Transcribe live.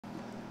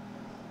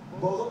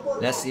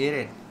Let's eat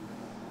it.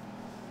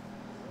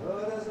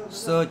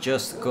 So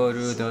just go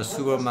to the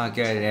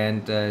supermarket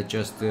and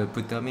just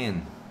put them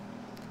in.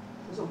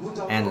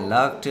 And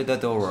lock the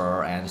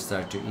door and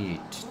start to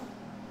eat.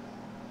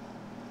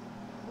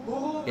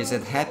 Is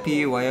it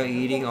happy while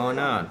eating or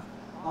not?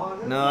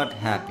 Not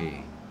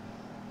happy.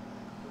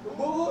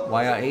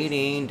 While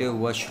eating,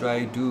 what should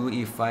I do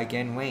if I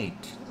gain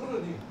weight?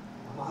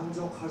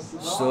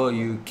 So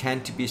you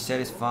can't be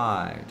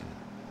satisfied.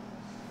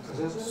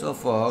 So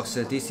folks,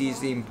 this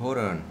is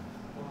important.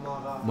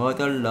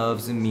 Mother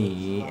loves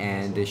me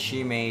and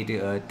she made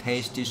a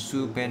tasty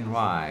soup and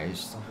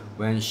rice.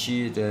 When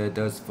she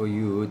does for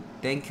you,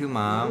 thank you,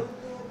 Mom.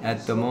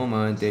 At the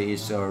moment, there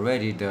is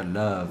already the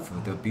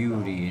love, the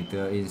beauty,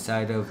 the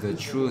inside of the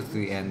truth,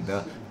 and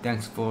the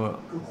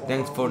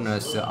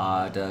thankfulness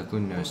are the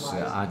goodness,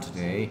 aren't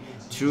they?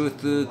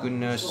 Truth,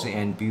 goodness,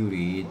 and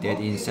beauty that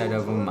inside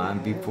of Mom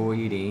before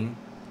eating.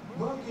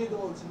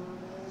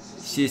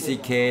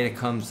 CCK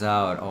comes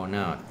out or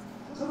not.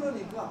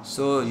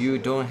 So you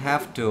don't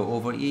have to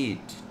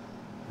overeat.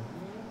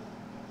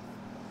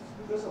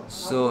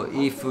 So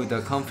if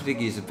the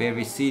conflict is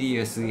very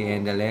serious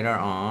and later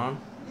on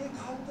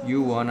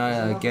you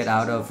wanna get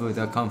out of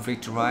the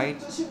conflict, right?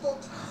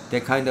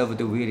 That kind of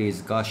the will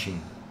is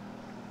gushing.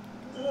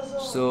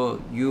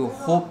 So you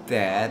hope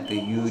that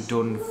you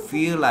don't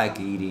feel like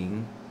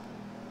eating.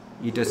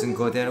 It doesn't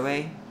go that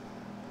way.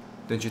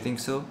 Don't you think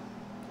so?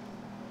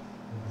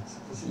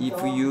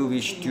 If you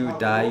wish to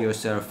die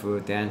yourself,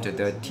 then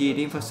the T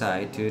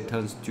lymphocyte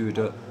turns to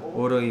the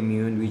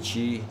autoimmune which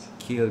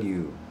kill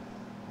you.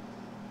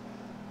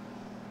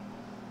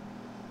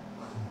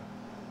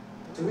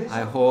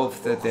 I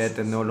hope that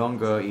no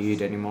longer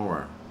eat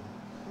anymore.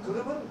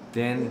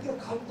 Then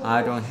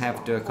I don't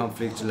have the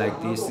conflict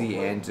like this,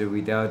 and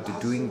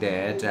without doing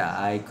that,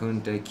 I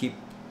couldn't keep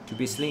to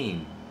be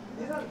slim.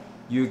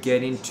 You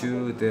get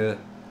into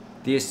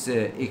this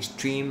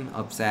extreme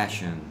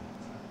obsession.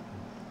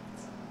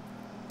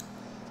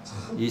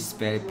 It's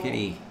very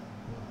pity.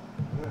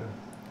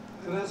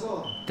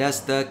 That's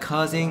the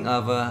causing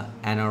of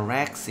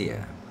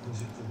anorexia.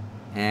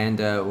 And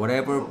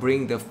whatever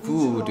bring the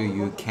food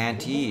you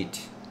can't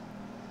eat,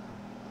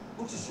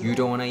 you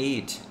don't want to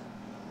eat.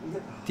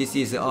 This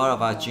is all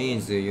about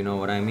genes, you know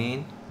what I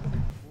mean?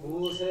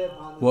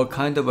 What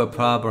kind of a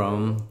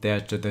problem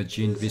that the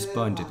gene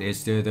responded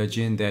is the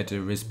gene that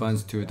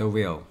responds to the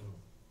will.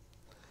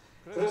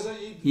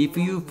 If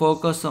you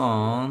focus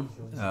on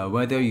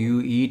whether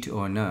you eat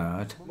or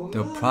not,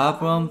 the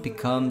problem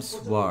becomes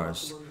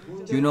worse.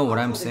 You know what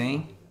I'm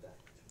saying?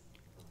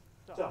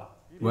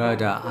 Well,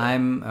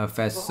 I'm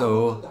fat,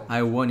 so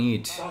I won't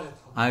eat.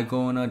 I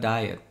go on a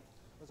diet.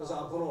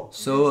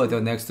 So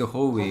the next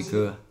whole week,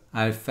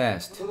 I'll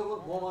fast.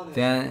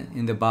 Then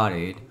in the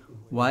body,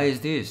 why is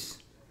this?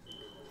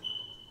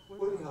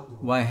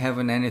 Why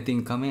haven't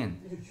anything come in?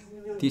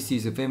 This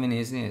is feminine,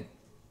 isn't it?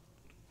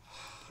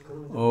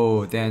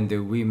 Oh, then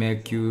we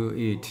make you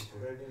eat,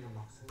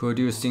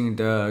 producing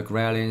the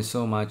ghrelin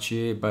so much,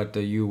 but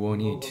you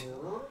won't eat.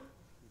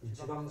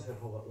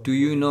 Do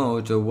you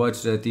know what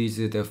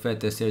the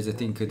fat cells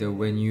think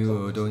when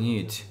you don't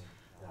eat?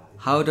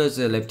 How does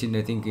the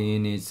leptin think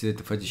in its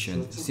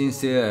position?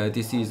 Since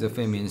this is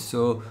feminine,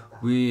 so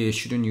we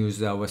shouldn't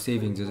use our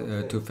savings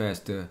too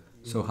fast.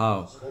 So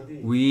how?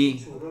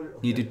 We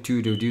need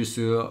to reduce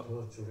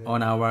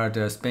on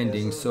our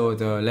spending so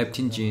the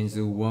leptin genes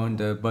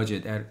won't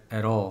budget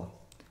at all.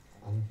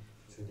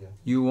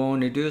 You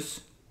won't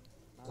reduce?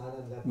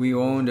 We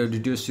won't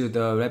reduce the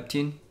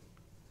leptin?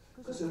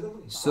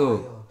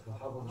 So,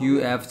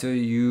 after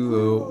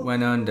you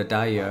went on the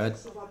diet,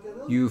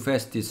 you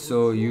fasted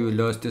so you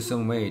lost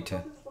some weight.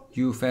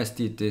 You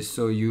fasted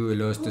so you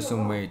lost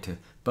some weight.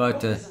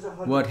 But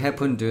what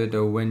happened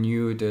when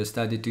you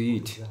started to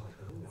eat?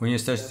 When you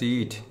start to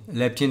eat,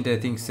 leptin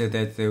thinks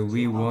that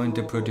we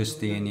won't produce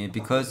DNA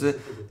because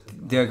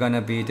they're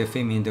gonna be the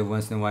feminine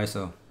once in a while,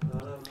 so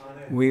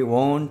we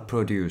won't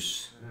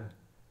produce.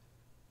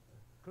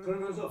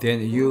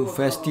 Then you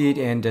fasted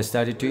and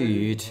started to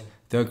eat.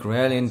 The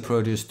ghrelin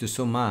produced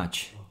so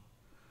much,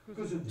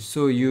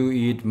 so you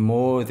eat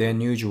more than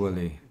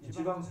usually.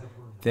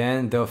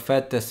 Then the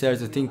fat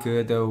cells think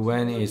that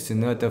when it's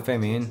not the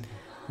famine,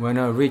 when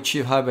a rich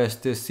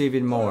harvest save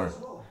it more.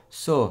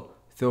 So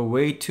the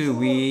weight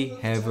we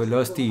have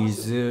lost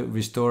is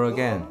restored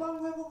again.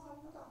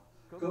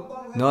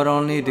 Not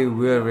only they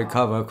will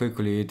recover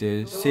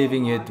quickly,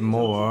 saving it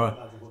more,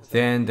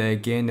 then they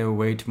gain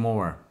weight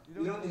more.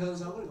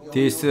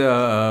 This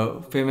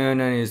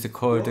phenomenon is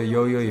called the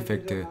yo-yo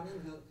effect.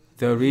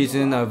 The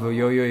reason of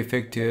yo-yo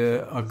effect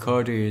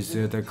occurred is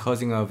the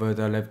causing of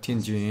the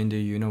leptin gene.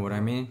 You know what I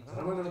mean?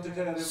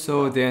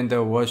 So then,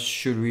 what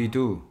should we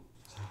do?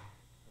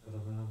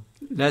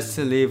 Let's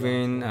live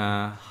in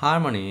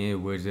harmony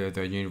with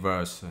the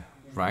universe,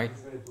 right?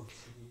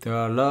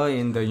 The law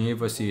in the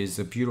universe is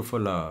a beautiful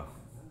law.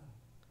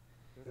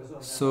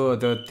 So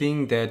the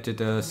thing that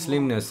the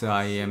slimness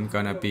I am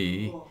gonna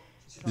be,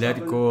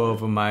 let go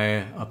of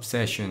my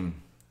obsession.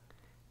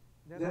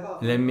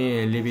 Let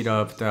me leave it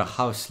up to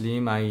how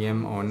slim I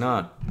am or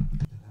not.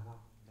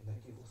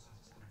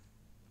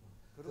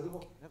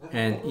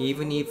 And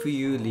even if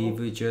you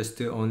live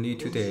just only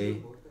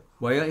today,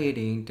 while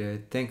eating,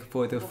 thank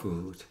for the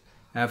food.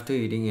 After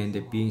eating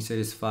and being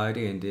satisfied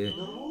and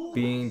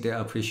being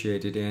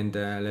appreciated, and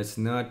let's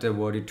not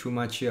worry too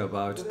much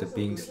about the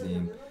being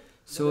slim.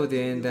 So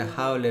then,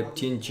 how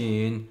leptin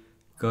gene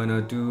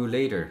gonna do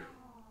later?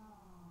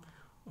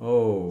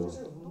 Oh,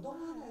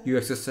 you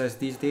exercise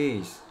these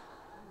days.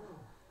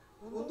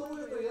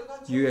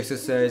 You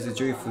exercise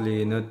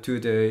joyfully, not to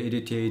the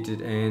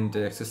irritated and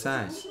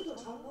exercise.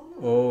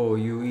 Oh,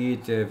 you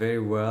eat very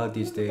well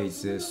these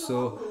days,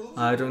 so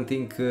I don't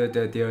think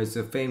that there is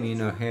a famine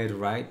ahead,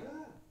 right?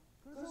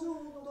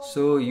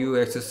 So you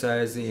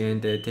exercise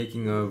and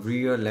taking a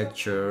real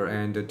lecture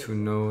and to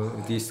know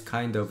this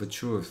kind of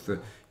truth.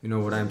 You know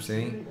what I'm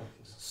saying?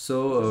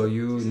 So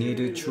you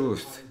need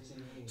truth.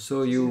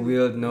 So you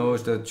will know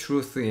the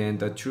truth and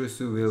the truth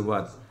will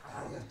what?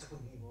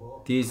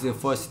 This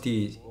first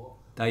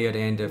diet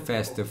and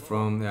fast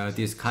from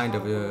this kind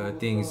of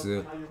things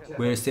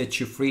will set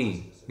you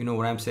free. You know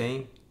what I'm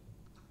saying?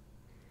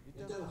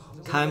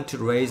 Time to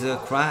raise a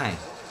cry.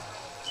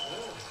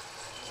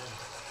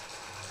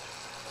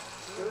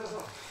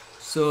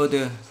 So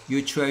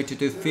you try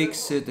to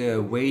fix the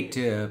weight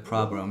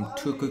problem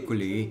too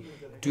quickly.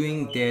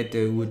 Doing that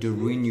would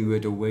ruin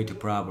your weight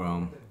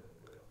problem.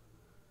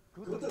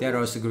 That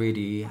was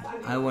greedy.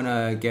 I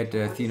wanna get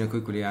thinner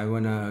quickly. I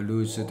wanna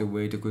lose the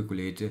weight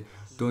quickly.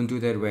 Don't do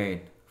that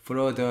way.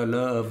 Follow the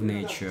law of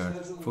nature.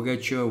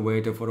 Forget your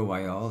weight for a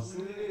while.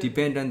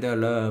 Depend on the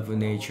law of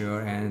nature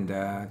and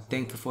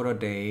thank for a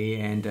day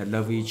and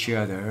love each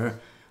other.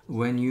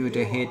 When you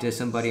hate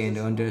somebody and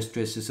under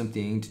stress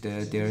something,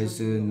 there is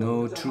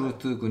no truth,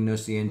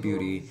 goodness, and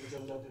beauty.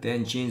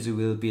 Then genes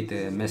will be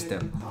messed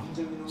up.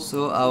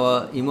 So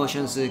our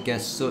emotions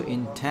get so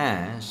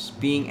intense,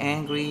 being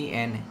angry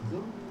and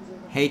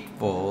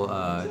hateful.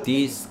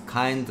 These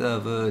kind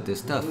of the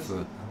stuff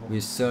we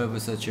solve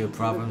such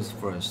problems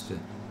first.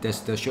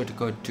 That's the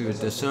shortcut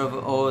to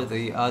solve all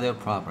the other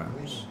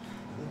problems.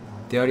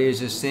 There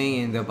is a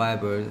saying in the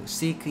Bible: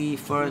 "Seek ye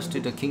first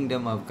the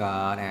kingdom of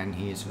God and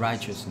His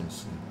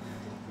righteousness."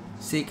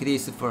 Seek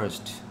this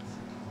first.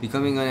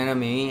 Becoming an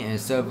enemy and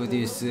serve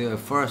this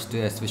first,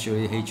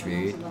 especially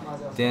hatred,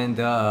 then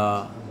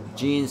the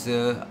genes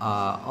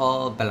are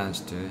all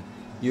balanced.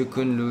 You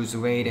can lose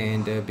weight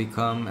and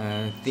become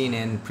thin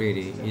and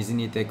pretty. Isn't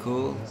it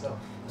cool?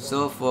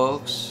 So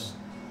folks,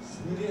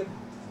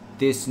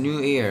 this new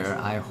year,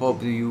 I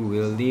hope you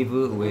will live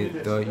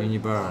with the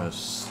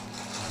universe.